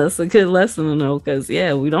 That's a good lesson to know, because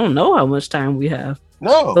we don't know how much time we have.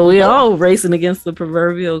 No. So we all racing against the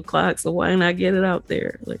proverbial clock. So why not get it out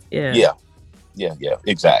there? Like, yeah,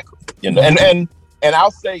 exactly. You know, and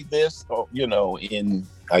I'll say this, you know, in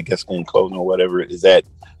closing or whatever, is that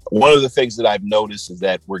one of the things that I've noticed is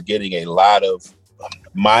that we're getting a lot of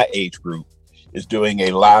my age group is doing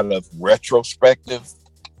a lot of retrospective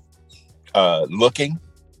looking.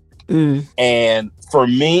 And for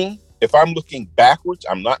me, if I'm looking backwards,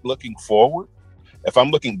 I'm not looking forward. If I'm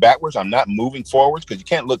looking backwards, I'm not moving forwards, because you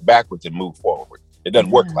can't look backwards and move forward. It doesn't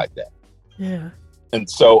work like that. Yeah. And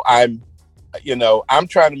so I'm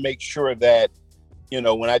trying to make sure that, you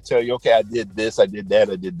know, when I tell you, okay, I did this, I did that,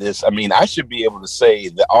 I did this, I mean, I should be able to say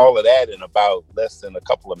that all of that in about less than a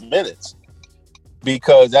couple of minutes,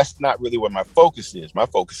 because that's not really where my focus is. My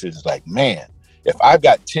focus is like, man, if I've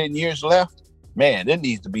got 10 years left, man, it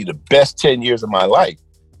needs to be the best 10 years of my life.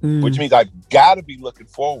 Which means I got to be looking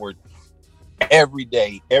forward every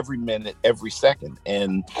day, every minute, every second.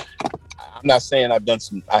 And I'm not saying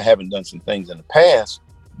I haven't done some things in the past,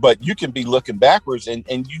 but you can be looking backwards and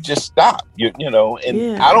you just stop, you know,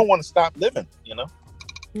 and I don't want to stop living, you know?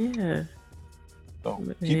 Yeah. So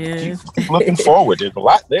keep looking forward. There's a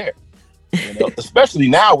lot there, you know, especially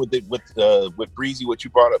now with Breezy, what you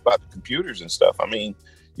brought up about the computers and stuff. I mean,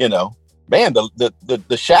 you know, man,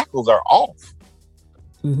 the shackles are off.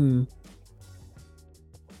 Go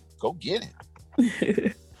get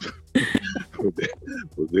it. Well,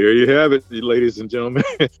 there you have it, ladies and gentlemen.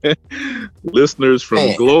 Listeners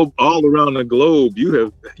from all around the globe, you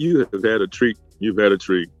have had a treat. You've had a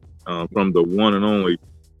treat from the one and only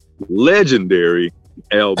legendary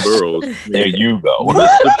Al Burroughs. There you go.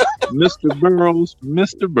 Mr.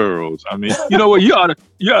 Burroughs. I mean, you know what? You ought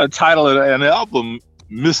to title an album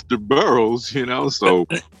Mr. Burroughs, so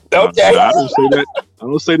okay. I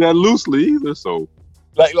don't say that loosely either. So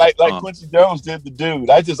like Quincy Jones did The Dude.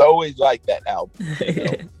 I just always liked that album.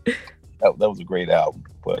 That was a great album.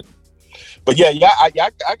 But yeah, I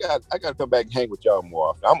gotta come back and hang with y'all more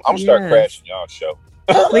often. I'm gonna start crashing y'all show.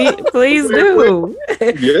 Please do.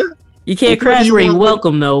 Yeah. You can't crash where you're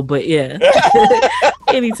welcome though, but yeah.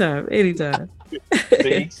 anytime. See,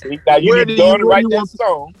 now you need to write that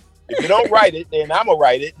song. If you don't write it, then I'm gonna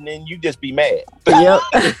write it, and then you just be mad. Yep.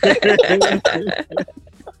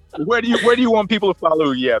 Where do you want people to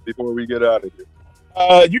follow you at before we get out of here?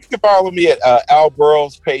 You can follow me at Al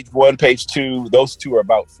Burroughs, page 1, page 2. Those two are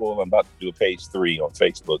about full. I'm about to do a page 3 on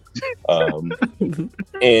Facebook.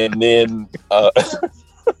 And then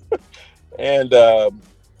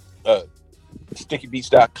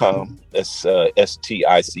stickybeats.com. That's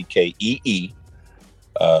STICKEE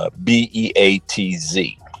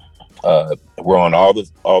BEATZ. We're on all the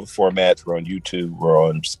formats. We're on YouTube. We're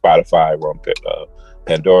on Spotify. We're on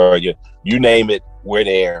Pandora. You name it, we're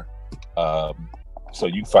there. So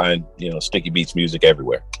you find Sticky Beats music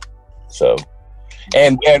everywhere. So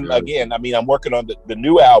and again, I mean, I'm working on the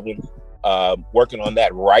new album. Working on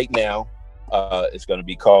that right now. It's going to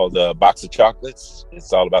be called Box of Chocolates.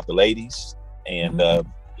 It's all about the ladies. And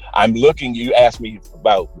I'm looking. You asked me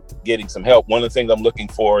about getting some help. One of the things I'm looking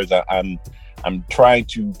for is I'm trying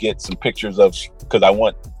to get some pictures of, because I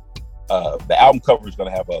want the album cover is going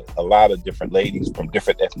to have a lot of different ladies from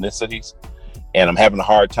different ethnicities, and I'm having a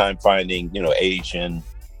hard time finding Asian,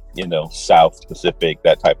 South Pacific,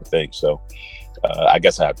 that type of thing. So I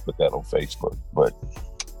guess I have to put that on Facebook. But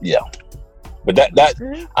yeah, but that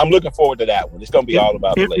I'm looking forward to that one. It's going to be all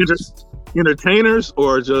about the ladies. Entertainers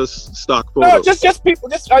or just stock photos? No, just people.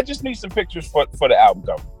 I just need some pictures for the album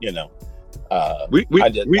cover. We've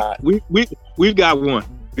got one.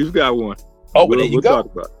 We've got one. Oh, well, there you go. Talk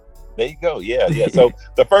about it. There you go. Yeah. So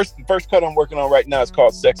the first cut I'm working on right now is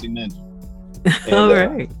called Sexy Ninja. And, all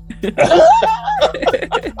right.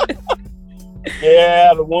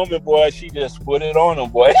 Yeah, the woman, boy, she just put it on him,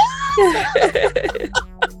 boy.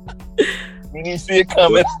 You didn't see it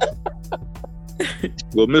coming.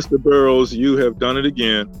 Well, Mr. Burroughs, you have done it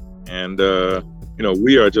again, and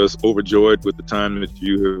we are just overjoyed with the time that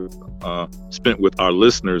you have spent with our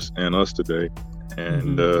listeners and us today.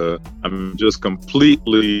 And I'm just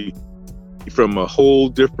completely from a whole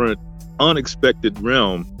different, unexpected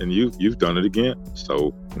realm, and you've done it again.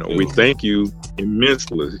 So we thank you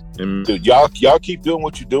immensely. Dude, y'all keep doing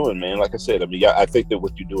what you're doing, man. Like I said, I mean, I think that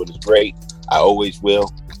what you're doing is great. I always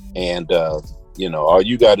will, and all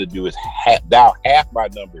you got to do is dial half my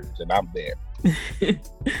numbers, and I'm there.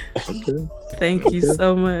 Okay. Thank you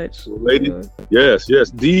so much, lady. Yes,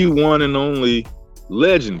 the one and only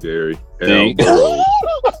legendary Al Burroughs.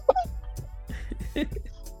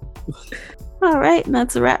 All right, and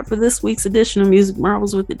that's a wrap for this week's edition of Music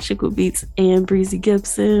Marvels with the Chick with Beats and Breezy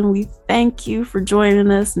Gibson. We thank you for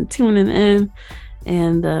joining us and tuning in.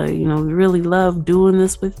 And, we really love doing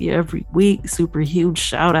this with you every week. Super huge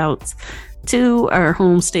shout outs to our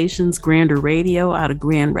home stations, Grander Radio out of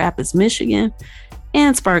Grand Rapids, Michigan,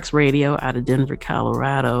 and Sparks Radio out of Denver,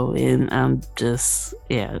 Colorado. And it's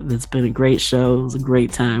been a great show. It was a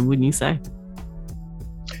great time, wouldn't you say?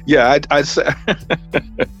 Yeah, I'd say,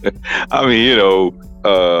 I mean,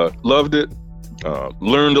 loved it,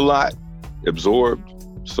 learned a lot, absorbed.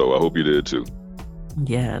 So I hope you did too.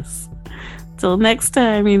 Yes. Till next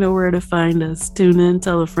time, you know where to find us. Tune in,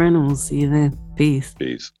 tell a friend, and we'll see you then. Peace.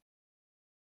 Peace.